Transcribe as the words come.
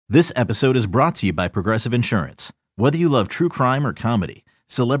This episode is brought to you by Progressive Insurance. Whether you love true crime or comedy,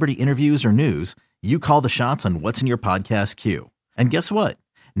 celebrity interviews or news, you call the shots on what's in your podcast queue. And guess what?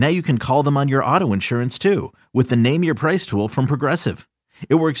 Now you can call them on your auto insurance too with the Name Your Price tool from Progressive.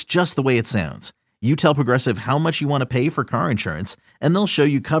 It works just the way it sounds. You tell Progressive how much you want to pay for car insurance, and they'll show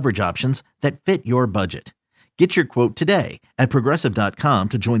you coverage options that fit your budget. Get your quote today at Progressive.com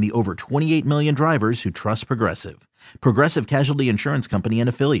to join the over 28 million drivers who trust Progressive. Progressive Casualty Insurance Company and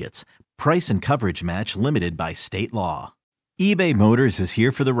Affiliates. Price and coverage match limited by state law. eBay Motors is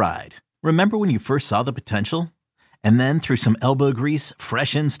here for the ride. Remember when you first saw the potential? And then through some elbow grease,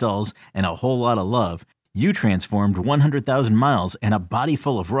 fresh installs, and a whole lot of love, you transformed 100,000 miles and a body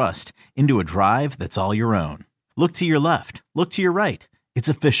full of rust into a drive that's all your own. Look to your left. Look to your right. It's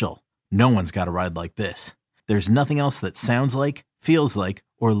official. No one's got a ride like this. There's nothing else that sounds like, feels like,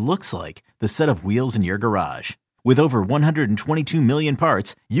 or looks like the set of wheels in your garage. With over 122 million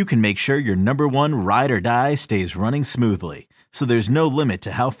parts, you can make sure your number one ride or die stays running smoothly. So there's no limit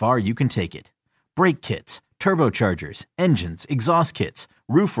to how far you can take it. Brake kits, turbochargers, engines, exhaust kits,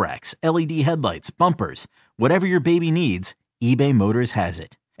 roof racks, LED headlights, bumpers, whatever your baby needs, eBay Motors has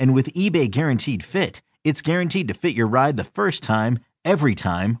it. And with eBay Guaranteed Fit, it's guaranteed to fit your ride the first time, every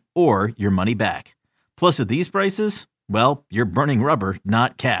time, or your money back. Plus at these prices, well, you're burning rubber,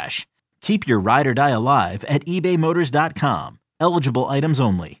 not cash. Keep your ride or die alive at ebaymotors.com. Eligible items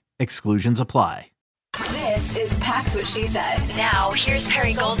only. Exclusions apply. This is Pax What She Said. Now, here's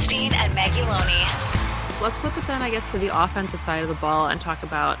Perry Goldstein and Maggie Loney. Let's flip it then, I guess, to the offensive side of the ball and talk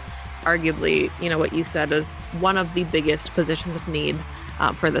about arguably, what you said is one of the biggest positions of need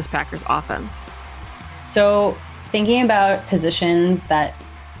for this Packers offense. So thinking about positions that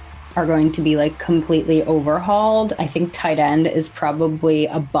are going to be like completely overhauled, I think tight end is probably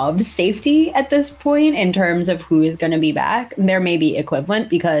above safety at this point in terms of who is going to be back. There may be equivalent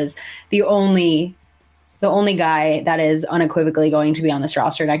because the only guy that is unequivocally going to be on this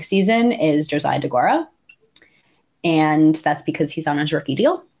roster next season is Josiah DeGuara. And that's because he's on his rookie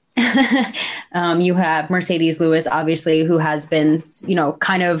deal. You have Mercedes Lewis, obviously, who has been,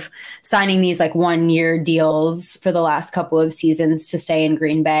 kind of signing these like 1-year deals for the last couple of seasons to stay in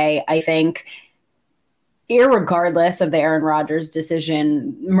Green Bay. I think irregardless of the Aaron Rodgers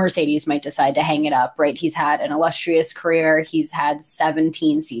decision, Mercedes might decide to hang it up, right? He's had an illustrious career. He's had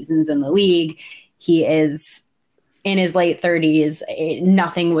 17 seasons in the league. He is in his late 30s.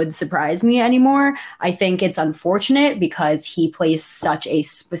 Nothing would surprise me anymore. I think it's unfortunate because he plays such a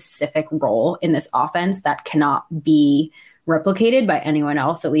specific role in this offense that cannot be replicated by anyone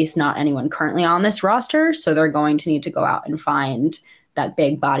else, at least not anyone currently on this roster. So they're going to need to go out and find that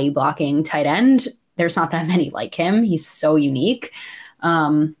big body blocking tight end. There's not that many like him. He's so unique.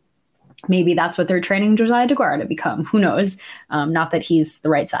 Maybe that's what they're training Josiah DeGuara to become. Who knows? Not that he's the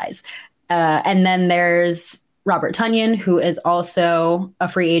right size. And then there's Robert Tonyan, who is also a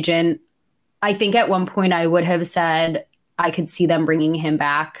free agent. I think at one point I would have said I could see them bringing him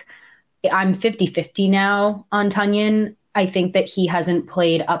back. I'm 50-50 now on Tonyan. I think that he hasn't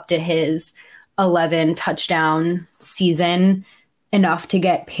played up to his 11 touchdown season enough to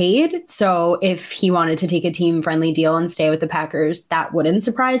get paid. So if he wanted to take a team-friendly deal and stay with the Packers, that wouldn't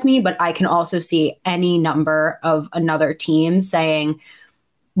surprise me. But I can also see any number of another team saying,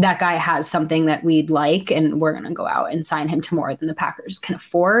 that guy has something that we'd like, and we're going to go out and sign him to more than the Packers can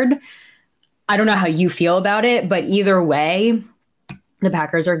afford. I don't know how you feel about it, but either way, the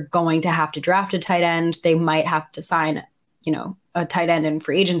Packers are going to have to draft a tight end. They might have to sign, a tight end in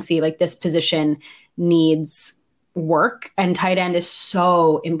free agency. Like, this position needs work, and tight end is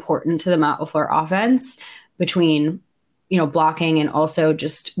so important to the Matt LaFleur offense between, blocking and also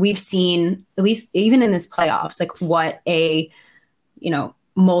just, we've seen, at least even in this playoffs, like what a,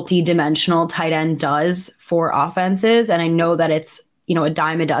 multi-dimensional tight end does for offenses. And I know that it's, a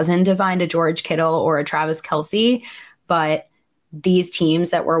dime a dozen to find a George Kittle or a Travis Kelce, but these teams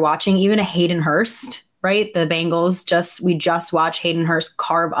that we're watching, even a Hayden Hurst, right? The Bengals we just watched Hayden Hurst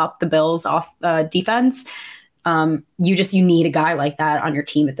carve up the Bills off defense. You need a guy like that on your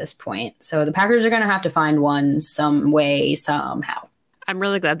team at this point. So the Packers are going to have to find one some way, somehow. I'm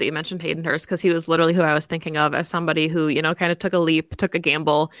really glad that you mentioned Hayden Hurst because he was literally who I was thinking of as somebody who, kind of took a leap, took a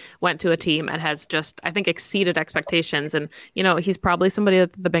gamble, went to a team and has just, I think, exceeded expectations. And, he's probably somebody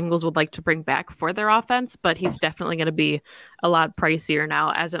that the Bengals would like to bring back for their offense, but he's definitely going to be a lot pricier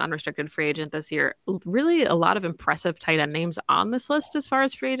now as an unrestricted free agent this year. Really a lot of impressive tight end names on this list as far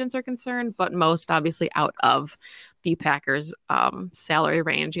as free agents are concerned, but most obviously out of the Packers salary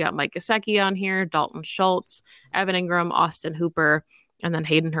range. You got Mike Gesicki on here, Dalton Schultz, Evan Ingram, Austin Hooper. and then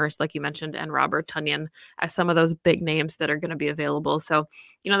Hayden Hurst, like you mentioned, and Robert Tonyan as some of those big names that are going to be available. So,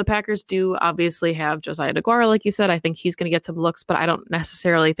 the Packers do obviously have Josiah DeGuara, like you said. I think he's going to get some looks, but I don't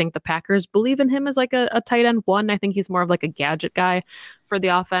necessarily think the Packers believe in him as like a tight end one. I think he's more of like a gadget guy for the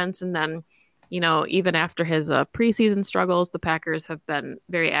offense. And then, even after his preseason struggles, the Packers have been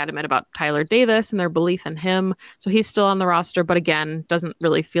very adamant about Tyler Davis and their belief in him. So he's still on the roster, but again, doesn't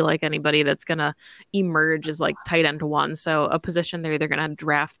really feel like anybody that's going to emerge as like tight end one. So a position they're either going to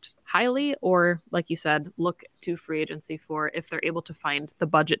draft highly or, like you said, look to free agency for if they're able to find the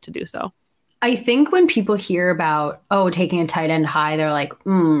budget to do so. I think when people hear about, taking a tight end high, they're like,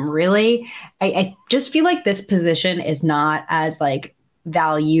 really? I just feel like this position is not as like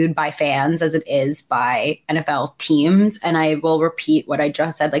valued by fans as it is by NFL teams. And I will repeat what I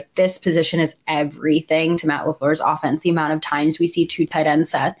just said. Like, this position is everything to Matt LaFleur's offense. The amount of times we see two tight end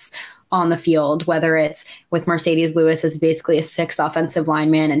sets on the field, whether it's with Mercedes Lewis as basically a sixth offensive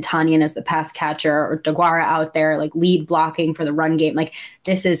lineman and Tonyan as the pass catcher, or DeGuara out there like lead blocking for the run game. Like,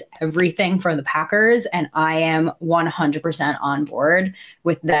 this is everything for the Packers. And I am 100% on board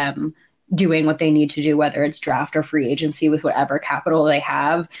with them doing what they need to do, whether it's draft or free agency, with whatever capital they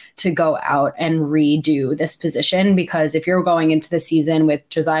have to go out and redo this position. Because if you're going into the season with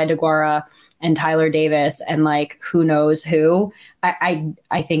Josiah DeGuara and Tyler Davis and like who knows who, I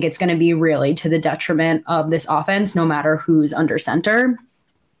think it's going to be really to the detriment of this offense, no matter who's under center.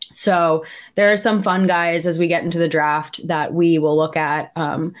 So there are some fun guys as we get into the draft that we will look at.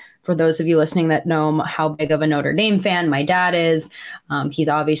 For those of you listening that know how big of a Notre Dame fan my dad is, he's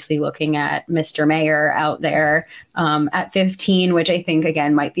obviously looking at Mr. Mayer out there at 15, which I think,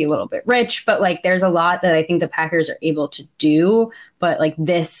 again, might be a little bit rich. But like, there's a lot that I think the Packers are able to do. But like,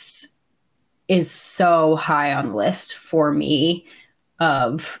 this is so high on the list for me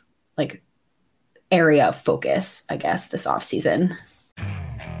of like area of focus, I guess, this offseason.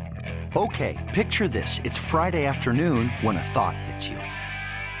 Okay, picture this. It's Friday afternoon when a thought hits you.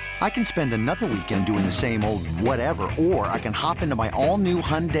 I can spend another weekend doing the same old whatever, or I can hop into my all-new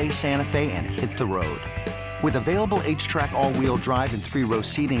Hyundai Santa Fe and hit the road. With available H-Track all-wheel drive and 3-row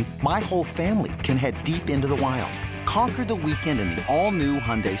seating, my whole family can head deep into the wild. Conquer the weekend in the all-new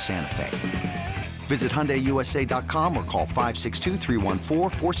Hyundai Santa Fe. Visit HyundaiUSA.com or call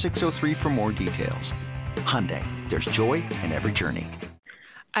 562-314-4603 for more details. Hyundai, there's joy in every journey.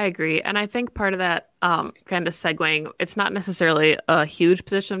 I agree. And I think part of that kind of segueing, it's not necessarily a huge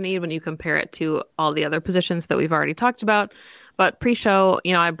position of need when you compare it to all the other positions that we've already talked about. But pre-show,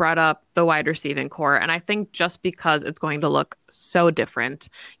 I brought up the wide receiving core. And I think just because it's going to look so different,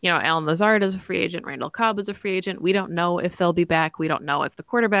 Allen Lazard is a free agent, Randall Cobb is a free agent. We don't know if they'll be back. We don't know if the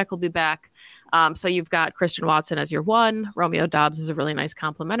quarterback will be back. So you've got Christian Watson as your one. Romeo Doubs is a really nice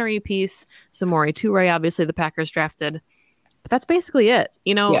complementary piece. Samori Toure, obviously the Packers drafted. But that's basically it.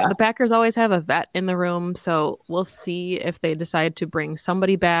 The Packers always have a vet in the room, so we'll see if they decide to bring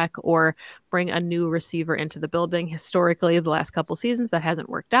somebody back or bring a new receiver into the building. Historically, the last couple seasons, that hasn't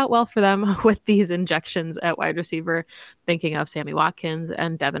worked out well for them with these injections at wide receiver, thinking of Sammy Watkins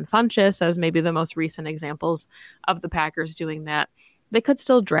and Devin Funchess as maybe the most recent examples of the Packers doing that. They could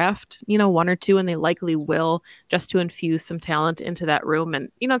still draft, one or two, and they likely will, just to infuse some talent into that room. And,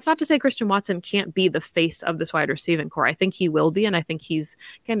 it's not to say Christian Watson can't be the face of this wide receiving core. I think he will be, and I think he's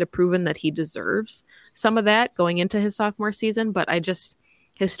kind of proven that he deserves some of that going into his sophomore season. But I just,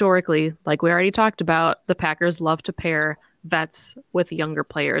 historically, like we already talked about, the Packers love to pair vets with younger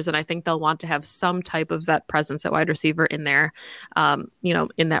players. And I think they'll want to have some type of vet presence at wide receiver in there,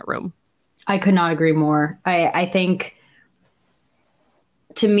 in that room. I could not agree more. I think,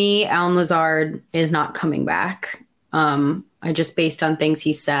 to me, Allen Lazard is not coming back. I just, based on things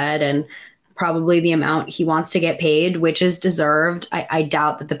he said and probably the amount he wants to get paid, which is deserved, I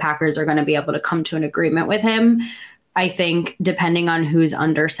doubt that the Packers are going to be able to come to an agreement with him. I think depending on who's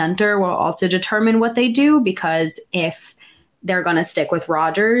under center will also determine what they do, because if they're going to stick with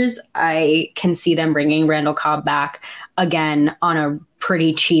Rodgers, I can see them bringing Randall Cobb back again on a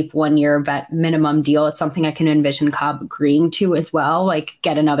pretty cheap 1-year vet minimum deal. It's something I can envision Cobb agreeing to as well, like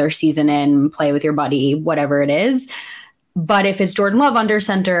get another season in, play with your buddy, whatever it is. But if it's Jordan Love under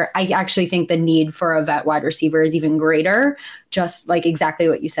center, I actually think the need for a vet wide receiver is even greater, just like exactly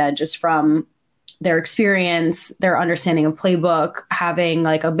what you said, just from their experience, their understanding of playbook, having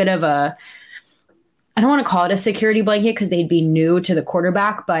like a bit of a, I don't want to call it a security blanket because they'd be new to the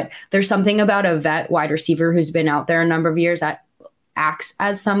quarterback, but there's something about a vet wide receiver who's been out there a number of years that acts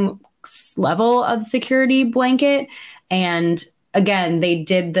as some level of security blanket. And again, they've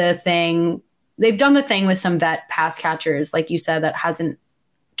done the thing with some vet pass catchers, like you said, that hasn't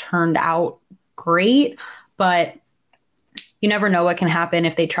turned out great. But you never know what can happen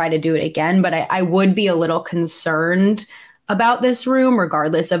if they try to do it again. But I would be a little concerned about this room,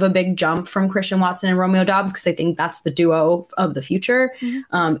 regardless of a big jump from Christian Watson and Romeo Doubs, because I think that's the duo of the future.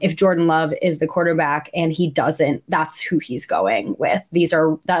 If Jordan Love is the quarterback and he doesn't, that's who he's going with.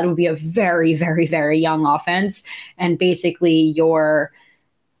 That would be a very, very, very young offense. And basically your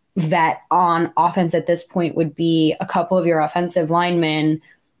vet on offense at this point would be a couple of your offensive linemen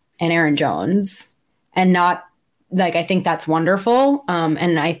and Aaron Jones. And not like, I think that's wonderful.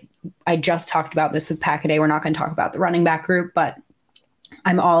 And I just talked about this with Packaday. We're not going to talk about the running back group, but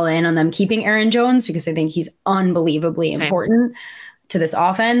I'm all in on them keeping Aaron Jones because I think he's unbelievably important to this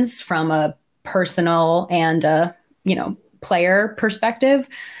offense from a personal and player perspective.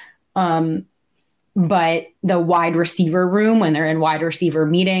 But the wide receiver room, when they're in wide receiver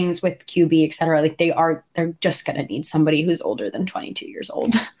meetings with QB, et cetera, like they're just going to need somebody who's older than 22 years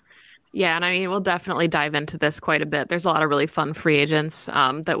old. Yeah, and I mean, we'll definitely dive into this quite a bit. There's a lot of really fun free agents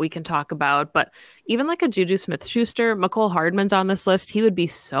that we can talk about, but even like a Juju Smith-Schuster, McCole Hardman's on this list. He would be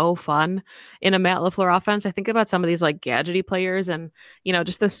so fun in a Matt LaFleur offense. I think about some of these like gadgety players and,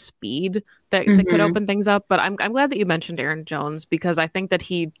 just the speed that could open things up. But I'm glad that you mentioned Aaron Jones because I think that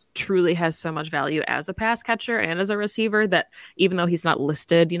he truly has so much value as a pass catcher and as a receiver that even though he's not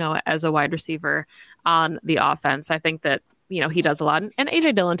listed, as a wide receiver on the offense, I think that he does a lot, and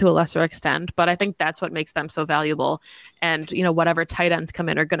AJ Dillon to a lesser extent, but I think that's what makes them so valuable. And, whatever tight ends come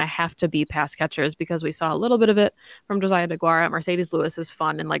in are going to have to be pass catchers because we saw a little bit of it from Josiah DeGuara. Mercedes Lewis is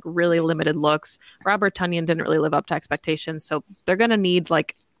fun and like really limited looks. Robert Tonyan didn't really live up to expectations. So they're going to need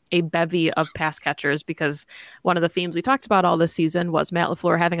like a bevy of pass catchers because one of the themes we talked about all this season was Matt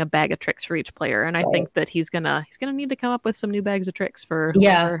LaFleur having a bag of tricks for each player. And I think that he's going to need to come up with some new bags of tricks for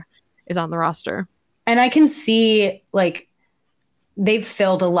whoever is on the roster. And I can see like, they've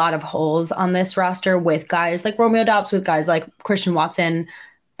filled a lot of holes on this roster with guys like Romeo Doubs, with guys like Christian Watson.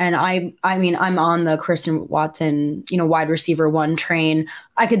 And I mean, I'm on the Christian Watson, wide receiver one train.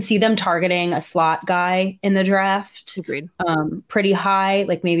 I could see them targeting a slot guy in the draft. Agreed. Pretty high,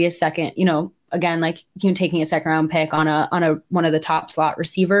 like maybe a second, again, like taking a second round pick on one of the top slot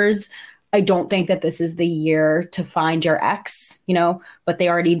receivers. I don't think that this is the year to find your X, but they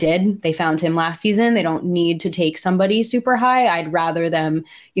already did. They found him last season. They don't need to take somebody super high. I'd rather them,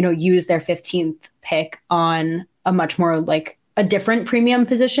 use their 15th pick on a much more like a different premium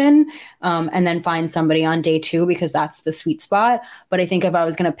position and then find somebody on day 2 because that's the sweet spot. But I think if I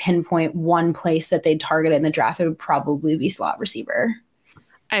was going to pinpoint one place that they'd target in the draft, it would probably be slot receiver.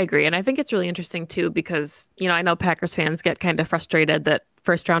 I agree. And I think it's really interesting too, because, I know Packers fans get kind of frustrated that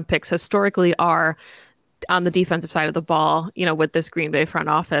first round picks historically are on the defensive side of the ball, with this Green Bay front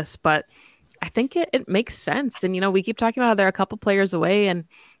office, but I think it makes sense. And, we keep talking about how they're a couple players away and,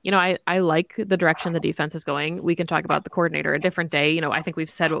 I like the direction the defense is going. We can talk about the coordinator a different day. I think we've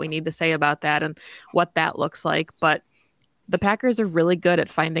said what we need to say about that and what that looks like, but the Packers are really good at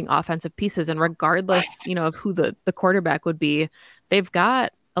finding offensive pieces. And regardless, of who the quarterback would be, they've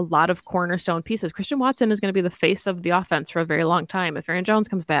got a lot of cornerstone pieces. Christian Watson is going to be the face of the offense for a very long time. If Aaron Jones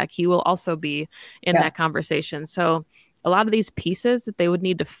comes back, he will also be in that conversation. So a lot of these pieces that they would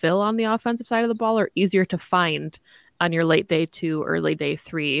need to fill on the offensive side of the ball are easier to find on your late day 2, early day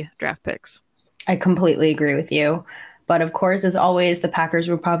 3 draft picks. I completely agree with you. But of course, as always, the Packers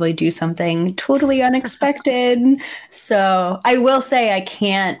will probably do something totally unexpected. So I will say I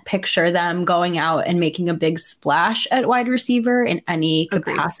can't picture them going out and making a big splash at wide receiver in any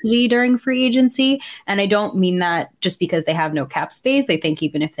capacity during free agency. And I don't mean that just because they have no cap space. I think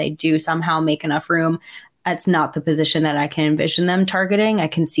even if they do somehow make enough room, that's not the position that I can envision them targeting. I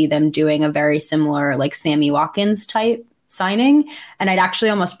can see them doing a very similar like Sammy Watkins type signing. And I'd actually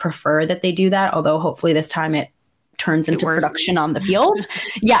almost prefer that they do that, although hopefully this time it turns into production on the field.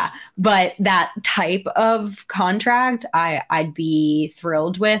 Yeah. But that type of contract, I'd be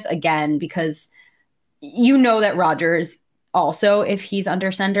thrilled with, again, because that Rodgers also, if he's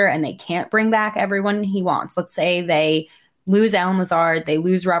under center and they can't bring back everyone he wants, let's say they lose Allen Lazard, they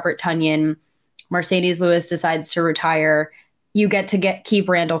lose Robert Tonyan, Mercedes Lewis decides to retire, you get to keep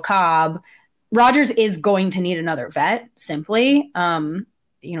Randall Cobb. Rodgers is going to need another vet, simply.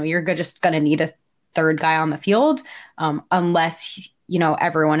 You're just going to need a third guy on the field, unless,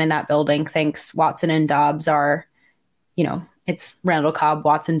 everyone in that building thinks Watson and Doubs are, it's Randall Cobb,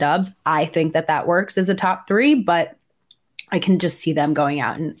 Watson, Doubs. I think that works as a top 3, but I can just see them going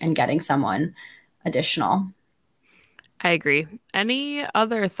out and getting someone additional. I agree. Any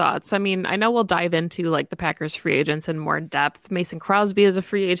other thoughts? I mean, I know we'll dive into like the Packers free agents in more depth. Mason Crosby is a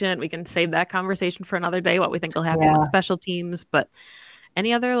free agent. We can save that conversation for another day, what we think will happen with special teams, but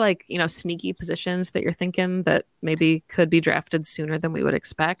Any other like, sneaky positions that you're thinking that maybe could be drafted sooner than we would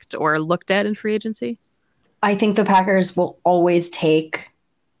expect or looked at in free agency? I think the Packers will always take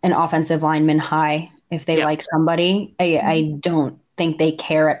an offensive lineman high if they like somebody. I don't think they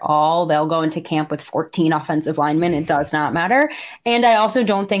care at all. They'll go into camp with 14 offensive linemen. It does not matter. And I also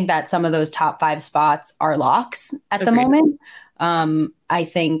don't think that some of those top 5 spots are locks at the moment. I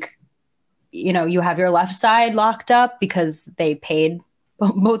think, you have your left side locked up because they paid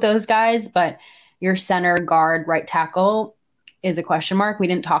both those guys, but your center, guard, right tackle is a question mark. We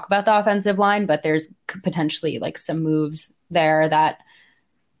didn't talk about the offensive line, but there's potentially like some moves there that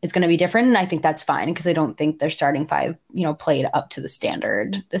is going to be different. And I think that's fine because I don't think their starting 5, played up to the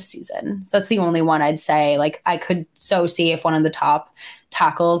standard this season. So that's the only one I'd say, like, I could see if one of the top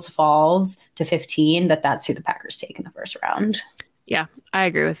tackles falls to 15, that's who the Packers take in the first round. Yeah, I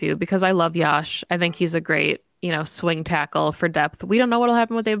agree with you because I love Yash. I think he's a great, swing tackle for depth. We don't know what'll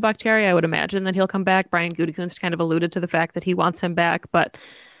happen with David Bakhtiari. I would imagine that he'll come back. Brian Gutekunst kind of alluded to the fact that he wants him back, but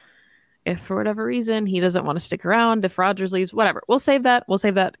if for whatever reason he doesn't want to stick around, if Rodgers leaves, whatever, we'll save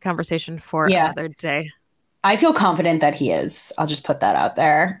that conversation for another day. I feel confident that he is. I'll just put that out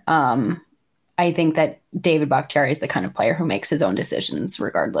there. I think that David Bakhtiari is the kind of player who makes his own decisions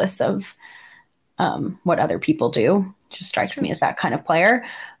regardless of what other people do. Just strikes me as that kind of player.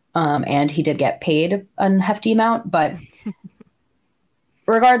 And he did get paid a hefty amount, but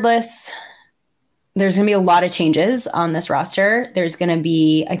regardless, there's going to be a lot of changes on this roster. There's going to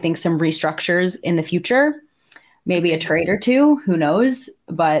be, I think, some restructures in the future, maybe a trade or two, who knows,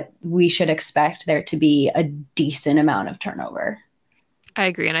 but we should expect there to be a decent amount of turnover. I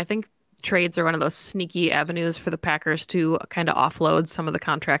agree. And I think trades are one of those sneaky avenues for the Packers to kind of offload some of the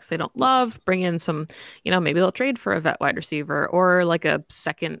contracts they don't love, bring in some, maybe they'll trade for a vet wide receiver or like a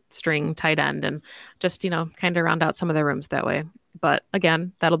second string tight end and just, kind of round out some of their rooms that way. But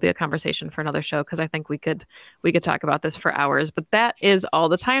again, that'll be a conversation for another show because I think we could talk about this for hours. But that is all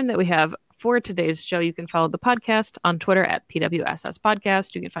the time that we have for today's show. You can follow the podcast on Twitter at PWSS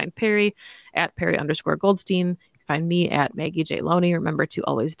Podcast. You can find Perry at Perry_Goldstein. Find me at Maggie J. Loney. Remember to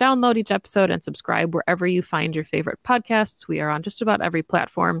always download each episode and subscribe wherever you find your favorite podcasts. We are on just about every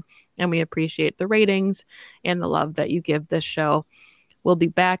platform, and we appreciate the ratings and the love that you give this show. We'll be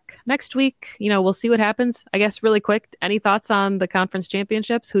back next week. We'll see what happens. I guess really quick, any thoughts on the conference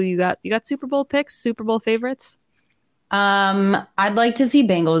championships? Who you got? You got Super Bowl picks, Super Bowl favorites? I'd like to see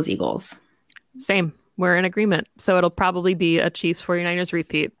Bengals, Eagles. Same. We're in agreement. So it'll probably be a Chiefs 49ers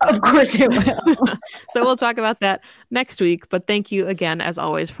repeat. Of course it will. So we'll talk about that next week. But thank you again, as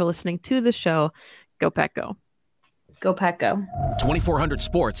always, for listening to the show. Go Pack Go. Go Pack Go. 2400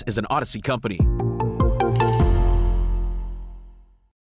 Sports is an Odyssey company.